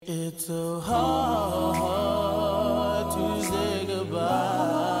It's so hard to say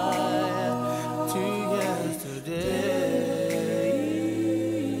goodbye to yesterday.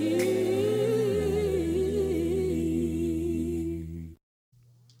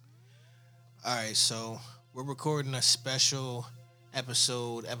 Alright, so we're recording a special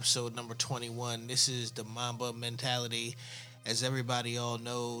episode number 21. This is the Mamba Mentality. As everybody all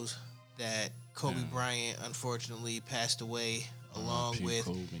knows, that Kobe Bryant unfortunately passed away along with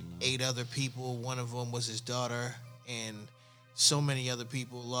Kobe, 8 other people. One of them was his daughter, and so many other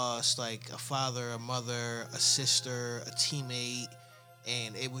people lost, like a father, a mother, a sister, a teammate,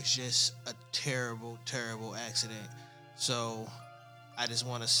 and it was just a terrible, terrible accident. So I just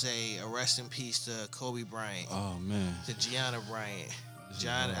want to say a rest in peace to Kobe Bryant. Oh, man. To Gianna Bryant,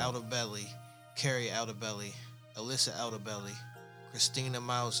 John Outerbelly, Carrie Outerbelly, Alyssa Outerbelly, Christina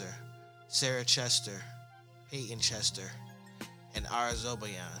Mauser, Sarah Chester, Peyton Chester, and Ara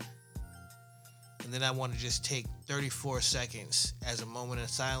Zobayan. And then I want to just take 34 seconds as a moment of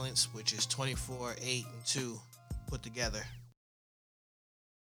silence, which is 24, 8, and 2 put together.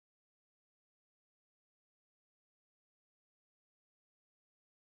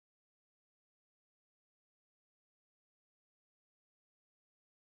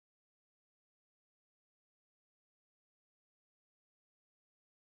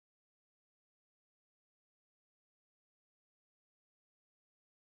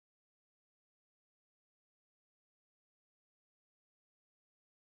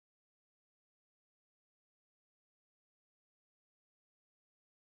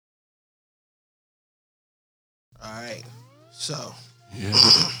 All right, so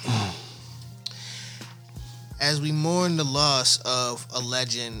as we mourn the loss of a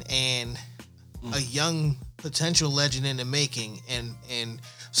legend and a young potential legend in the making, and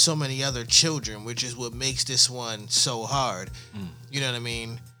so many other children, which is what makes this one so hard. You know what I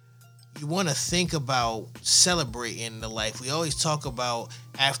mean? You want to think about celebrating the life. We always talk about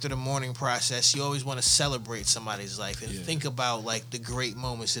after the mourning process, you always want to celebrate somebody's life and think about like the great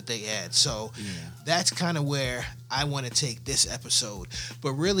moments that they had. So that's kind of where I want to take this episode.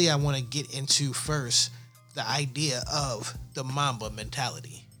 But really, I want to get into first the idea of the Mamba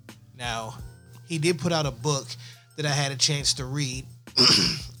mentality. Now, he did put out a book that I had a chance to read,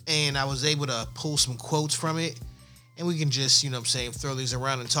 and I was able to pull some quotes from it. And we can just, throw these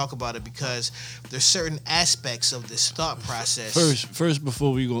around and talk about it, because there's certain aspects of this thought process. First,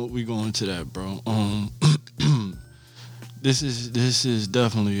 before we go into that, bro. This is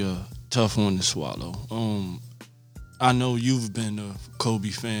definitely a tough one to swallow. I know you've been a Kobe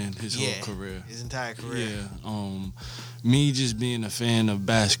fan his whole career, his entire career. Yeah. Me just being a fan of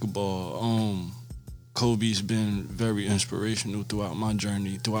basketball. Kobe's been very inspirational throughout my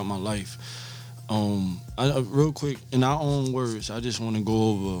journey, throughout my life. Real quick, in our own words, I just want to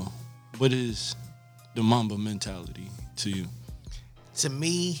go over what is the Mamba mentality to you. To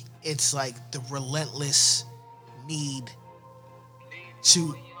me, it's like the relentless need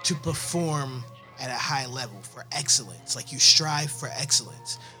to perform at a high level for excellence. Like you strive for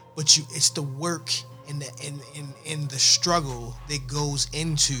excellence, but it's the work and the struggle that goes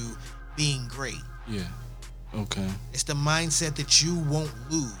into being great. Yeah. Okay. It's the mindset that you won't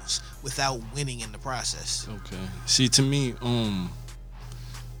lose without winning in the process. Okay. See, to me,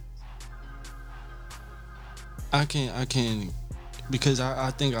 I can't, because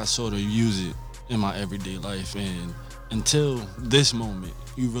I think I sort of use it in my everyday life, and until this moment,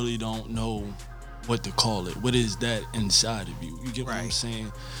 you really don't know what to call it. What is that inside of you? You get what I'm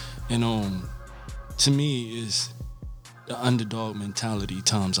saying? And to me, is the underdog mentality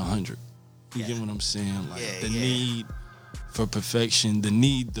times 100. You get what I'm saying? Like the need for perfection,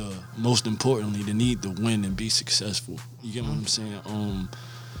 most importantly, the need to win and be successful. You get what I'm saying?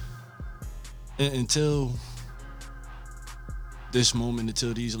 Until this moment,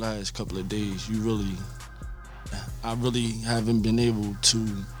 until these last couple of days, I really haven't been able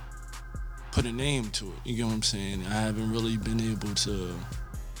to put a name to it. You get what I'm saying? I haven't really been able to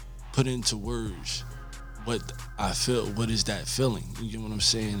put into words what I feel. What is that feeling? You get what I'm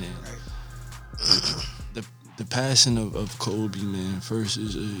saying? And the passing of Kobe, man, first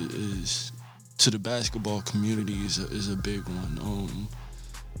is to the basketball community is a big one.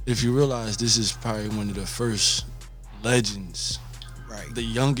 If you realize, this is probably one of the first legends, the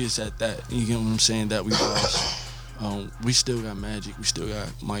youngest at that. You get what I'm saying? That we lost. We still got Magic, we still got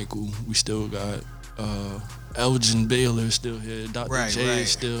Michael, we still got Elgin Baylor still here, Dr. J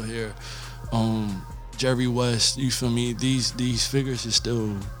is still here, Jerry West. You feel me? These figures are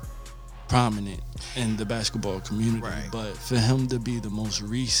still prominent in the basketball community, but for him to be the most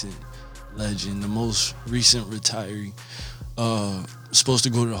recent legend, the most recent retiree, supposed to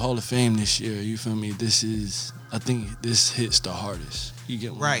go to the Hall of Fame this year. You feel me? I think this hits the hardest. You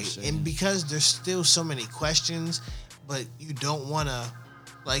get what I'm saying? And because there's still so many questions, but you don't want to,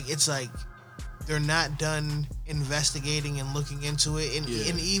 like, it's like they're not done investigating and looking into it. And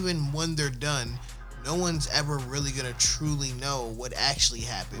even when they're done, no one's ever really going to truly know what actually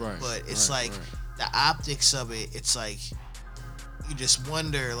happened. Right, but it's the optics of it, it's like, you just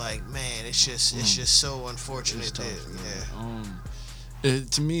wonder, like, man, it's just so unfortunate. It's tough, yeah.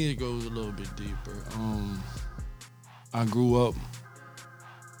 To me, it goes a little bit deeper. I grew up.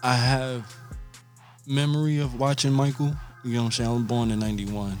 I have memory of watching Michael. You know what I'm saying? I was born in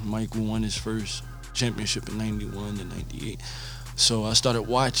 91. Michael won his first championship in 91 and 98. So I started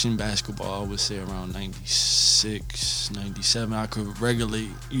watching basketball, I would say around 96, 97. I could regulate,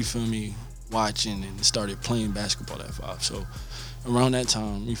 you feel me, watching and started playing basketball at 5. So around that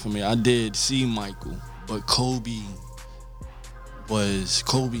time, you feel me, I did see Michael, but Kobe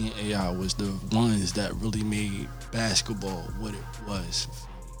and AI was the ones that really made basketball what it was.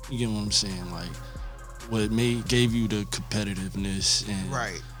 You get what I'm saying? Like, what gave you the competitiveness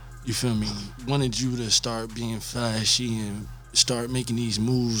and you feel me, wanted you to start being flashy and start making these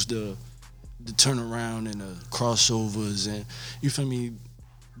moves, the turn around and the crossovers, and you feel me,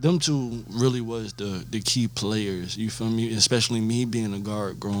 them two really was the key players, you feel me, especially me being a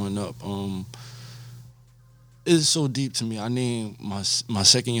guard growing up. It's so deep to me. I named my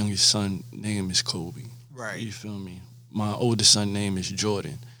second youngest son name is Kobe. Right. You feel me? My oldest son name is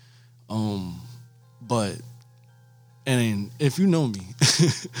Jordan. But and if you know me,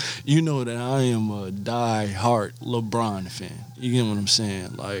 you know that I am a die-hard LeBron fan. You get what I'm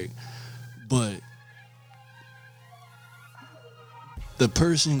saying? Like, but the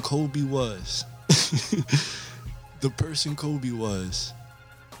person Kobe was,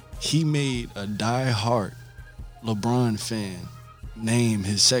 he made a die-hard LeBron fan name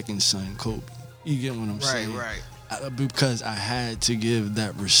his second son Kobe. You get what I'm saying? Right. Because I had to give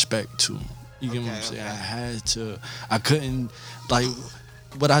that respect to him. You get what I'm saying? I had to. I couldn't, like,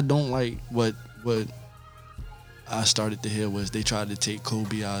 what I don't like, what I started to hear was they tried to take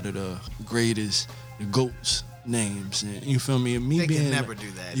Kobe out of the GOATs names, and you feel me? And me they being, can never do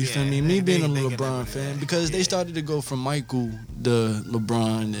that. You feel me? Me being a LeBron fan, because they started to go from Michael to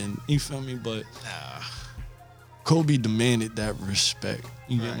LeBron, and you feel me? But Kobe demanded that respect.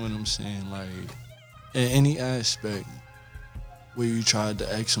 You get what I'm saying? Like, in any aspect where you tried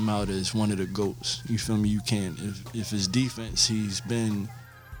to X him out as one of the GOATs, you feel me? You can't. If his defense, he's been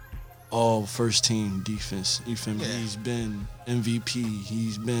all first team defense. You feel me? Yeah. He's been MVP.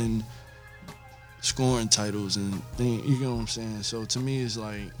 He's been scoring titles and things. You know what I'm saying? So to me, it's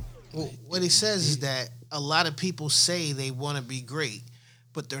like, well, what he says is that a lot of people say they want to be great,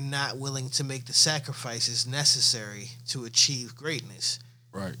 but they're not willing to make the sacrifices necessary to achieve greatness.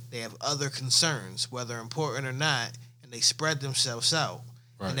 right. They have other concerns, whether important or not, and they spread themselves out.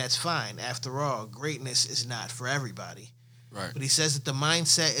 Right. And that's fine. After all, greatness is not for everybody. Right. But he says that the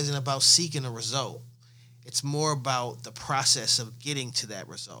mindset isn't about seeking a result. It's more about the process of getting to that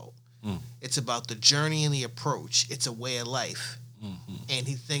result. It's about the journey and the approach. It's a way of life. Mm-hmm. And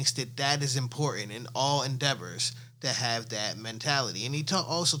he thinks that that is important in all endeavors to have that mentality. And he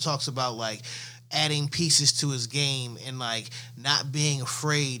also talks about, like, adding pieces to his game and, like, not being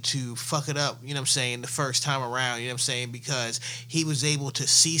afraid to fuck it up, you know what I'm saying, the first time around, you know what I'm saying, because he was able to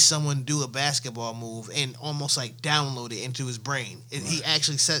see someone do a basketball move and almost, like, download it into his brain. He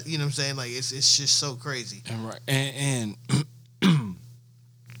actually said, you know what I'm saying, like, it's just so crazy. And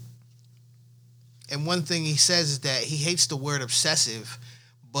And one thing he says is that he hates the word obsessive,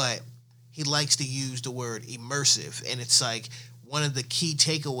 but he likes to use the word immersive. And it's like, one of the key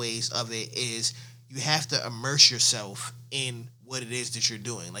takeaways of it is you have to immerse yourself in what it is that you're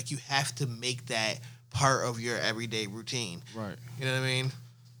doing. Like, you have to make that part of your everyday routine. right. You know what I mean?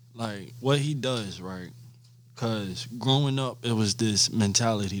 Like, what he does, right? Because growing up, it was this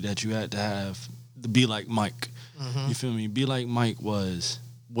mentality that you had to have to be like Mike. Mm-hmm. You feel me? Be like Mike was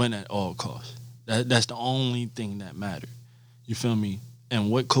win at all costs. That's the only thing that mattered. You feel me? And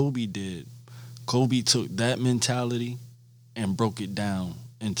what Kobe did, Kobe took that mentality and broke it down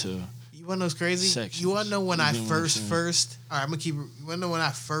into. You wanna know what's crazy? Sections. You wanna know when I You know what I'm first all right, I'm gonna keep you wanna know when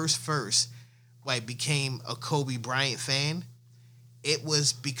I first like became a Kobe Bryant fan? It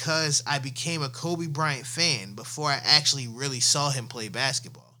was because I became a Kobe Bryant fan before I actually really saw him play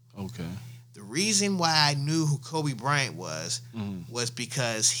basketball. Okay. The reason why I knew who Kobe Bryant was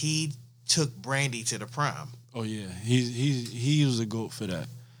because he took Brandy to the prom. Oh yeah, he was a GOAT for that.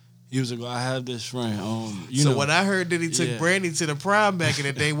 He was like, I have this friend. So when I heard that he took Yeah. Brandy to the prom back in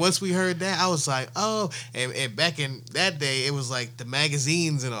the day, once we heard that, I was like, oh. And back in that day, it was like the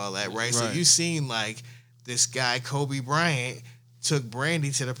magazines and all that, right? So Right. you seen like this guy, Kobe Bryant, took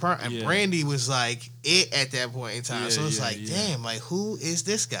Brandy to the prom. And Yeah. Brandy was like it at that point in time. Yeah, So it's yeah, like, yeah. damn, like who is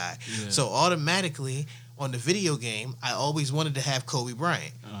this guy? Yeah. So automatically on the video game, I always wanted to have Kobe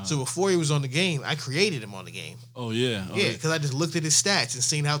Bryant. So before he was on the game, I created him on the game. Oh yeah. Oh, Yeah, because I just looked at his stats and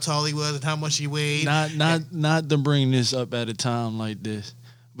seen how tall he was and how much he weighed. Not to bring this up at a time like this,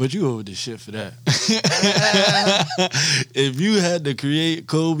 but you owe the shit for that. If you had to create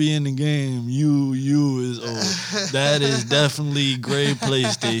Kobe in the game, you is old. That is definitely grade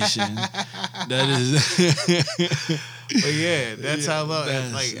PlayStation. That is. But yeah, that's how long.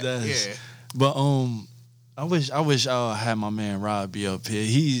 That's- Yeah. But I wish I had my man Rob be up here.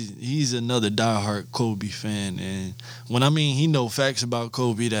 He's another diehard Kobe fan, and when I mean he know facts about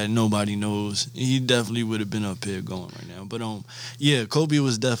Kobe that nobody knows, he definitely would have been up here going right now. But yeah, Kobe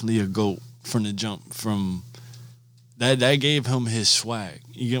was definitely a GOAT from the jump. From that gave him his swag.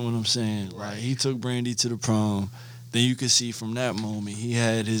 You get what I'm saying? Right. Like he took Brandy to the prom. Then you could see from that moment he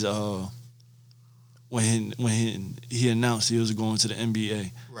had his when he announced he was going to the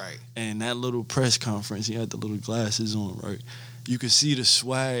NBA. Right. And that little press conference, he had the little glasses on, right? You could see the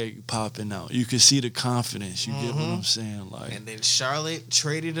swag popping out. You could see the confidence. You get what I'm saying? Like, And then Charlotte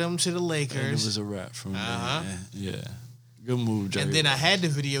traded him to the Lakers. and it was a wrap from Uh-huh. there. Yeah. Good move, Jerry. And then I had the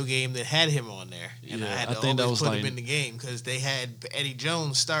video game that had him on there. And I Yeah, had I to think that always was put him like- in the game because they had Eddie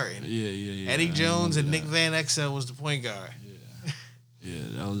Jones starting. Yeah. Eddie I Jones and Nick remember Van Exel was the point guard. that. Yeah,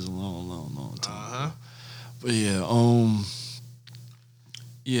 that was a long time. Uh-huh. But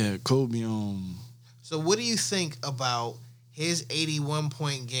yeah, Kobe, So what do you think about his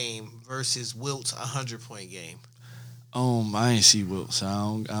 81-point game versus Wilt's 100-point game? I ain't see Wilt, so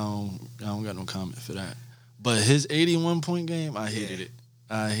I don't got no comment for that. But his 81-point game, I hated it.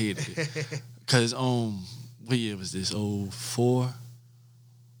 I hated it. Cause what year was this? 04?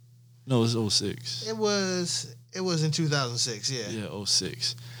 No, it was 06. It was in 2006, yeah. Yeah,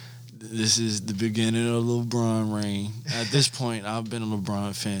 06. This is the beginning of LeBron reign. At this point, I've been a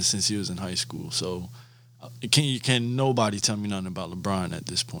LeBron fan since he was in high school. So can nobody tell me nothing about LeBron at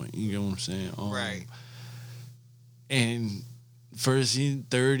this point. You get what I'm saying? Right. And first he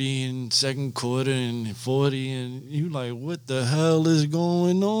 30 in second quarter and 40, and you like, what the hell is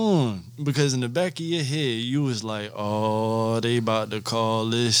going on? Because in the back of your head, you was like, oh, they about to call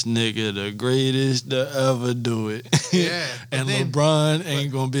this nigga the greatest to ever do it. Yeah. And then- LeBron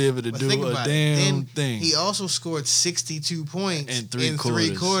ain't going to be able to But do think a about it. damn Then thing. He also scored 62 points In three three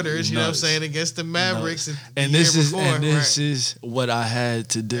quarters. quarters. You know what I'm Nuts. saying, against the Mavericks. And the this year is before, this right. is what I had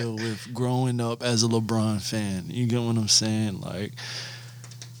to deal with growing up as a LeBron fan. You get what I'm saying? Like,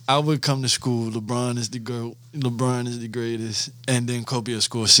 I would come to school, LeBron is the GOAT, LeBron is the greatest, and then Kobe will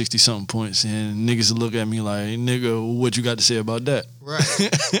score 60-something points, and niggas would look at me like, nigga, what you got to say about that? Right.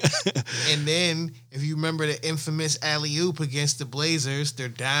 And then, if you remember the infamous alley-oop against the Blazers, they're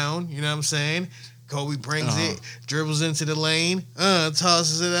down, you know what I'm saying? Kobe brings it, dribbles into the lane,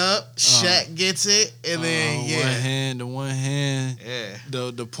 tosses it up, Shaq gets it, and then, The one hand, Yeah.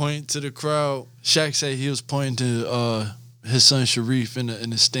 the point to the crowd. Shaq said he was pointing to his son Sharif in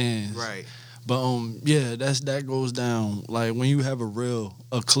the stands. Right. But that goes down. Like when you have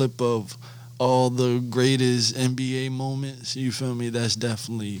a clip of all the greatest NBA moments, you feel me? That's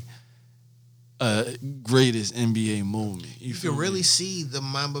definitely greatest NBA moment. You can really see the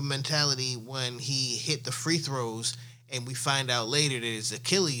Mamba mentality when he hit the free throws, and we find out later that his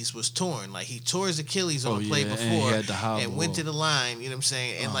Achilles was torn. Like, he tore his Achilles on the play and he before had to hobble and went to the line, you know what I'm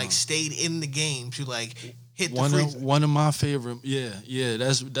saying, and, like, stayed in the game to, like, hit the free throw. One of my favorite,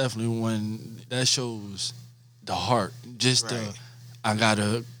 that's definitely one that shows the heart. Just Right. I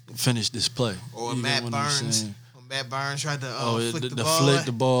gotta finish this play. Or You get Matt what I'm Barnes. saying? When Matt Barnes tried to flick the the ball. flick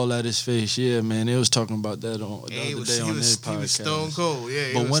the ball at his face. Yeah, man, they was talking about that on the he other was, day he on was, their he podcast. was stone cold. Yeah,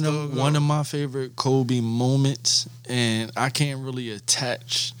 he But was one stone cold. of my favorite Kobe moments, and I can't really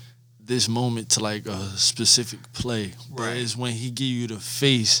attach this moment to like a specific play, but Right. it's when he give you the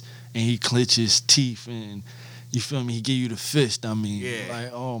face and he clench his teeth and you feel me, he give you the fist. I mean, Yeah.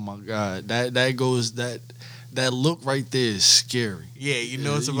 like, oh my God, that look right there is scary. Yeah, you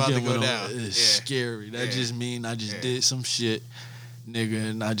know it's You about to get go what down. It's Yeah. scary. That Yeah. just mean I just Yeah. did some shit, nigga,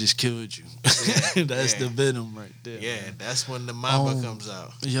 and I just killed you. That's Yeah. the venom right there. Yeah, man. that's when the Mamba Um, comes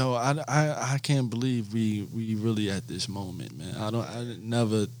out. Yo, I can't believe we really at this moment, man. I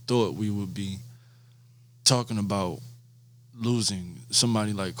never thought we would be talking about losing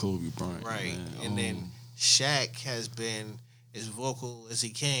somebody like Kobe Bryant. Right. Man. And then Shaq has been as vocal as he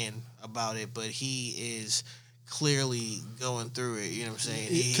can about it, but he is clearly going through it. You know what I'm saying?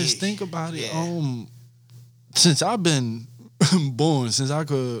 Because think about it. yeah. Since I've been born, since I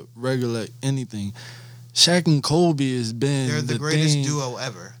could regulate anything, Shaq and Kobe has been They're the greatest thing. duo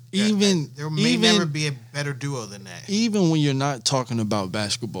ever. There may even never be a better duo than that. even when you're not talking about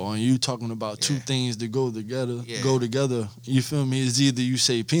basketball and you're talking about two things that go together, you feel me? It's either you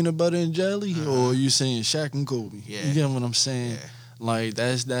say peanut butter and jelly or you saying Shaq and Kobe. Yeah. You get what I'm saying? Yeah. Like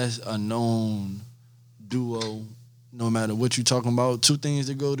that's a known duo. No matter what you're talking about, two things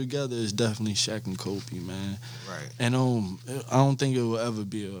that go together is definitely Shaq and Kobe, man. Right. And I don't think it will ever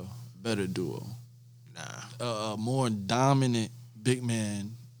be a better duo. Nah. A more dominant big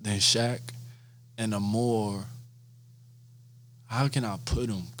man than Shaq, and a more, how can I put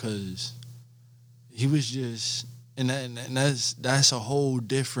him? Because he was just, and that's a whole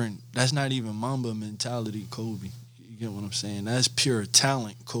different. That's not even Mamba mentality, Kobe. You get what I'm saying? That's pure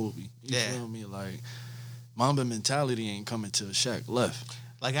talent, Kobe. You feel me? Like Mamba mentality ain't coming till Shaq left.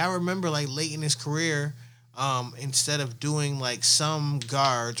 Like I remember, like late in his career, instead of doing like some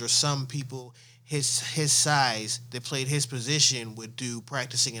guards or some people his size that played his position would do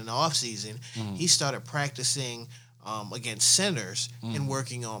practicing in the off season, he started practicing against centers and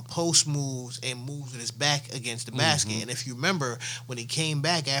working on post moves and moves with his back against the basket. And if you remember, when he came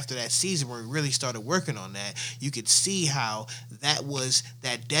back after that season where he really started working on that, you could see how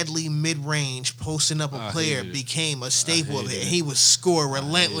that deadly mid-range posting up a player became a staple of it. And he would score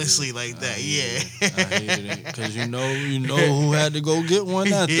relentlessly like that. I hated it because you know who had to go get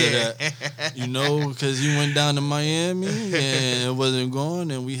one after that. You know, because he went down to Miami and it wasn't going,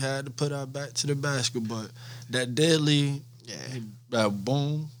 and we had to put our back to the basket. But that deadly,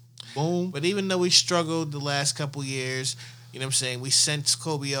 boom. But even though we struggled the last couple years, you know what I'm saying, we sent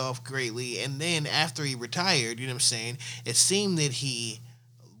Kobe off greatly. And then after he retired, you know what I'm saying, it seemed that he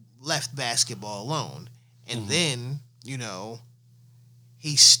left basketball alone. And then, you know,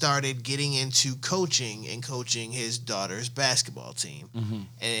 he started getting into coaching his daughter's basketball team.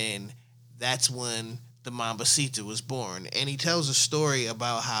 And that's when the Mambacita was born. And he tells a story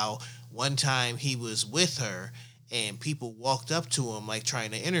about how one time he was with her and people walked up to him like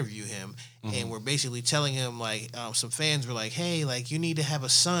trying to interview him and were basically telling him like some fans were like, hey, like you need to have a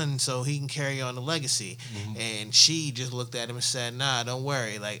son so he can carry on the legacy. And she just looked at him and said, nah, don't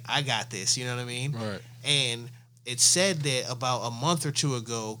worry, like I got this, you know what I mean? Right. And it's said that about a month or two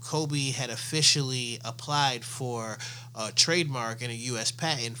ago, Kobe had officially applied for a trademark and a U.S.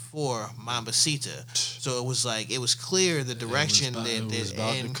 patent for Mambacita. So it was clear the direction it was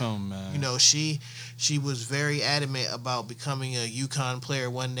about to come, man. You know, she was very adamant about becoming a UConn player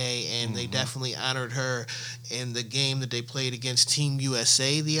one day, and they definitely honored her in the game that they played against Team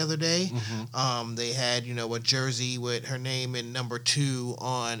USA the other day. They had, you know, a jersey with her name and number 2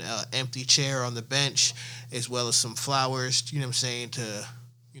 on an empty chair on the bench, as well as some flowers, you know what I'm saying, to,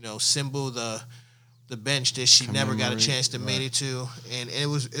 you know, symbol the bench that she never got a chance to made it to, and it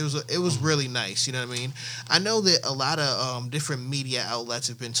was really nice, you know what I mean? I know that a lot of different media outlets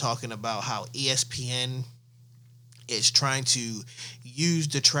have been talking about how ESPN is trying to use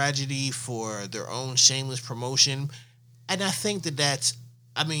the tragedy for their own shameless promotion, and I think that's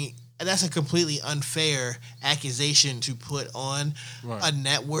a completely unfair accusation to put on a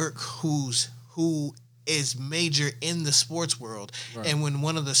network who is major in the sports world, and when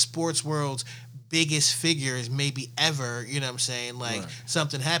one of the sports world's biggest figures maybe ever, you know what I'm saying, like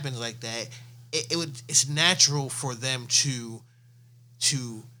something happens like that, it's natural for them to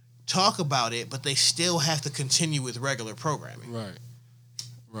talk about it, but they still have to continue with regular programming.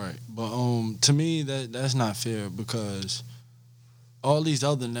 Right. But to me that's not fair, because all these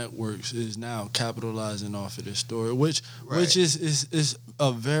other networks is now capitalizing off of this story, which is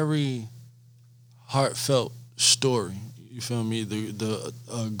a very heartfelt story. You feel me? The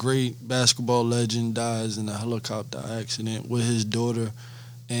great basketball legend dies in a helicopter accident with his daughter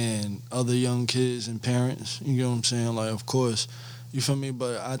and other young kids and parents. You know what I'm saying? Like, of course, you feel me?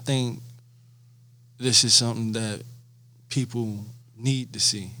 But I think this is something that people need to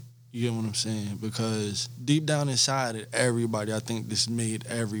see. You get what I'm saying? Because deep down inside of everybody, I think this made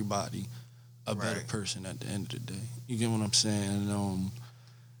everybody a better person at the end of the day. You get what I'm saying? And,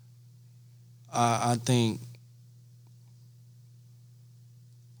 I think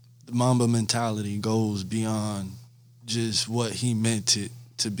the Mamba mentality goes beyond just what he meant it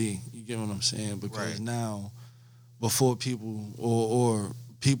to be. You get what I'm saying? Because now, before people or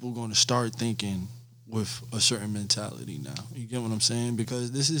people going to start thinking with a certain mentality now. You get what I'm saying?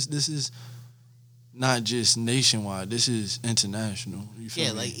 Because this is not just nationwide. This is international. You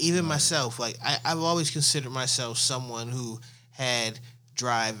feel me? Like even myself, like I've always considered myself someone who had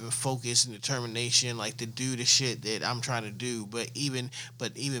drive and focus and determination, like to do the shit that I'm trying to do. But even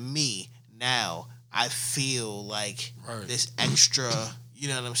me now, I feel like this extra. You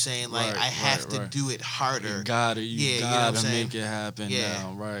know what I'm saying? Like I have to do it harder. You gotta you know make it happen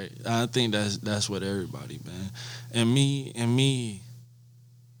now, right? I think that's what everybody, man. And me,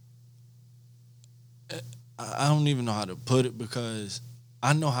 I don't even know how to put it because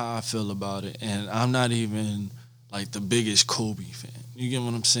I know how I feel about it, and I'm not even like the biggest Kobe fan. You get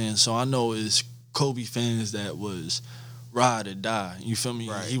what I'm saying? So I know it's Kobe fans that was ride or die. You feel me?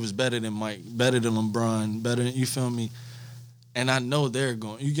 Right. He was better than Mike, better than LeBron, better. You feel me? And I know they're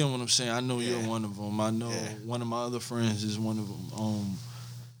going. You get what I'm saying? I know you're one of them. I know one of my other friends is one of them.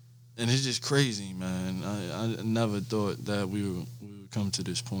 And it's just crazy, man. I never thought that we would come to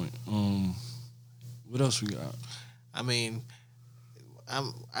this point. What else we got? I mean,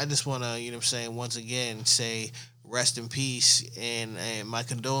 I just want to, you know what I'm saying, once again say rest in peace and my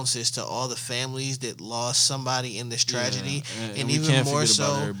condolences to all the families that lost somebody in this tragedy, and even more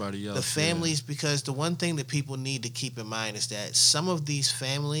so the families, because the one thing that people need to keep in mind is that some of these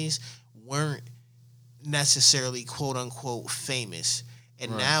families weren't necessarily quote unquote famous,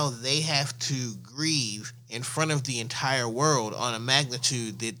 and now they have to grieve in front of the entire world on a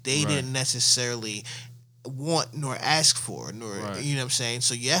magnitude that they didn't necessarily want nor ask for, nor you know what I'm saying.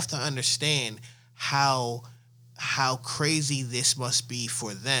 So you have to understand how crazy this must be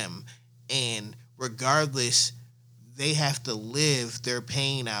for them, and regardless, they have to live their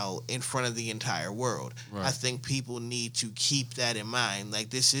pain out in front of the entire world. I think people need to keep that in mind. Like,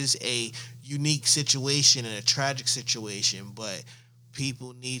 this is a unique situation and a tragic situation, but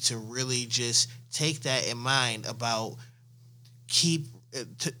people need to really just take that in mind about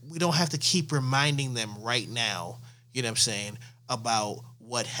we don't have to keep reminding them right now, you know what I'm saying, about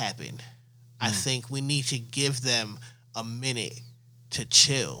what happened. I think we need to give them a minute to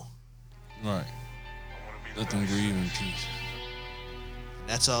chill. Right. Let them grieve in peace.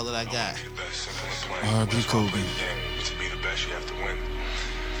 That's all that I got. R.I.P. Kobe. To be the best, you have to win.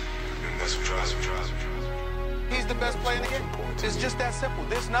 And that's what drives me. He's the best player in the game. It's just that simple.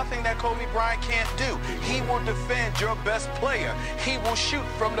 There's nothing that Kobe Bryant can't do. He will defend your best player. He will shoot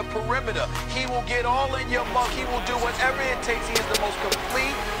from the perimeter. He will get all in your mug. He will do whatever it takes. He is the most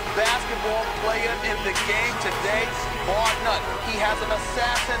complete basketball player in the game today, bar none. He has an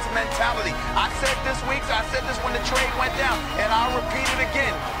assassin's mentality. I said this when the trade went down, and I'll repeat it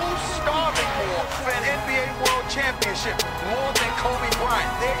again. Who's starving more for an NBA World Championship more than Kobe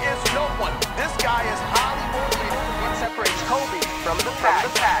Bryant? There is no one. This guy is highly motivated. What separates Kobe from the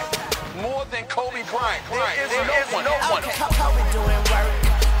pack? More than Kobe Bryant. There is no one. Okay, Kobe doing work.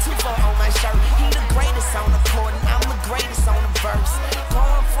 2-4 on my shirt. He the greatest on the court, and I'm the greatest on the verse.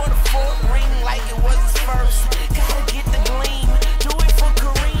 Going for the fourth ring like it was his first. Gotta get the gleam. Do it for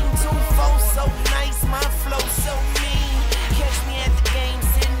Kareem. 2-4 so nice, my flow so mean. Catch me at the game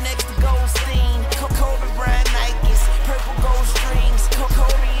sitting next to Goldstein. Kobe Bryant Nikes, purple gold strings.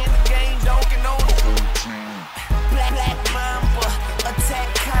 Kobe in the game, dunking on the routine. Black Mamba, attack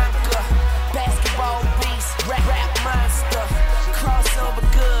conquer. Basketball beast, rap monster. Crossover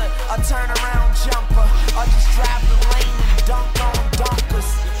good, a turnaround jumper, or just drive the lane and dunk on dunkers.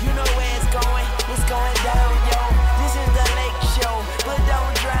 You know where it's going down, yo. This is the Lake Show, but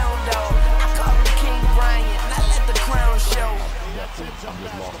don't drown, though. I call him King Bryant, not let the crown show. I'm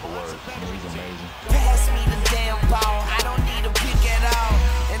just lost for words. He's amazing. Pass me the damn ball, I don't need a pick at all.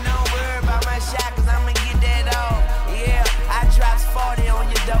 And don't worry about my shot, cause I'ma get that off. Yeah, I drops 40 on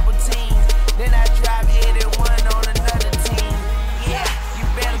your double team, then I drop 81 on another team. Yeah, you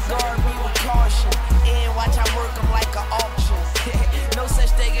better guard me with caution, and watch I work them like an auction. No such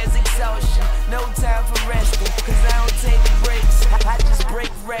thing as exhaustion, no time for resting, cause I don't take breaks, I just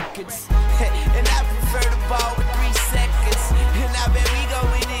break records. And I prefer the ball with 3 seconds, and I bet we gon'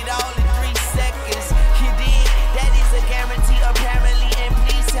 win it all in 3 seconds. You did, that is a guarantee apparently, and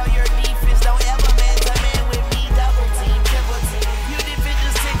please tell your defense, don't ever man with me, double team, triple team. You defend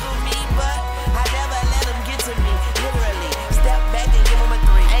just tickle me, but I never let them get to me, literally. Step back and give him a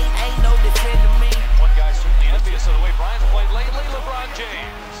 3, ain't no defending me. One guy certainly envious of the way Bryant's played lately, LeBron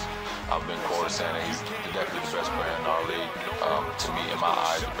James. I've been quoted saying that he's definitely the best player in our league. To me, in my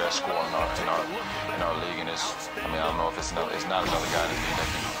eyes, the best scorer in our league. And it's, I don't know if it's not another guy in the league that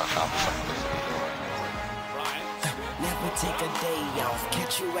can accomplish something this league. Never take a day off.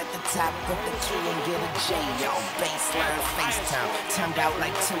 Catch you at the top of the key and get a J off. Baseline, FaceTime, timed out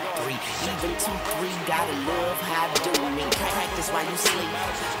like 2-3. Even 2-3, gotta love how I do me. Practice while you sleep,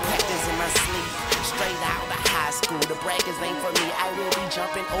 practice in my sleep. Straight out of high school, the brackets ain't for me. I will be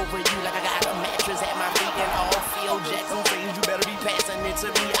jumping over you like I got a mattress at my feet. And all Phil Jackson things, you better be passing it to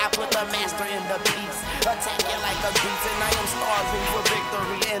me. I put the master in the piece, attack you like a beast. And I am starving for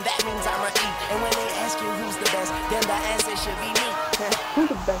victory, and that means I'ma eat. And when they ask you who's the best, then the answer should be me.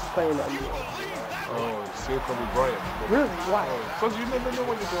 Who's the best player in the NBA? Oh, still Kobe Bryant. Really? Why? Because you never know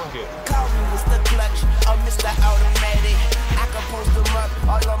what you're going to get. Call me Mr. Clutch or Mr. Automatic. I can post them up,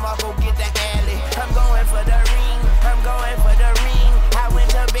 or your mom go get the alley. I'm going for the ring, I'm going for the ring. I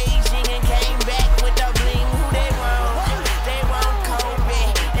went to Beijing and came back with the bling. Who they want? They want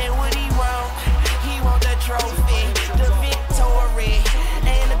Kobe. And what he want? He want the trophy, the victory,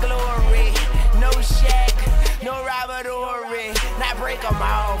 and the glory. No Shaq, no Robert Ory. Now break them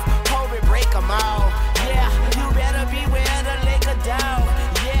off, Kobe break them off. Yeah, you better beware the Laker dog.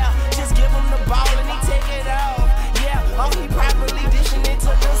 Yeah, just give him the ball and he take it off. Yeah, oh, he properly dishing it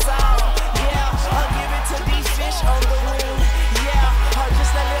to the song. Yeah, I'll give it to these fish on the wing. Yeah, or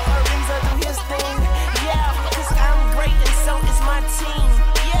just let Lil Ariza do his thing. Yeah, cause I'm great and so is my team.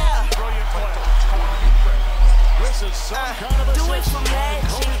 Yeah. Do it for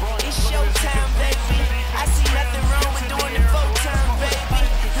magic. It's showtime, baby. I see nothing wrong with doing it full time, baby.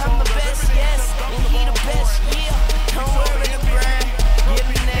 I'm the best, yes, and he the best, yeah. Don't worry, the grind, get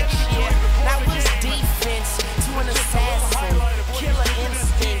me next year. Now what's defense to an assassin? Killer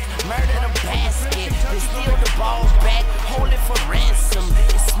instinct, murder the basket. They steal the ball back, hold it for ransom.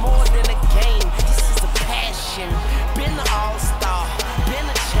 It's more than a game, this is a passion. Been the all-star, been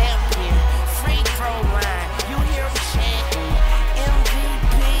a champion. Free throw line, you hear them chanting.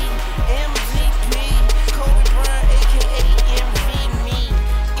 MVP, MVP, Kobe Bryant, aka MV me.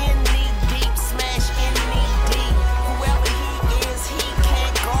 In knee deep, smash in knee deep. Whoever he is, he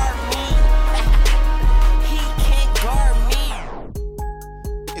can't guard me. He can't guard me.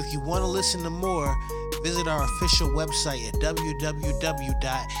 If you want to listen to more, visit our official website at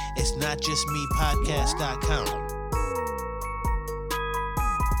www.itsnotjustmepodcast.com.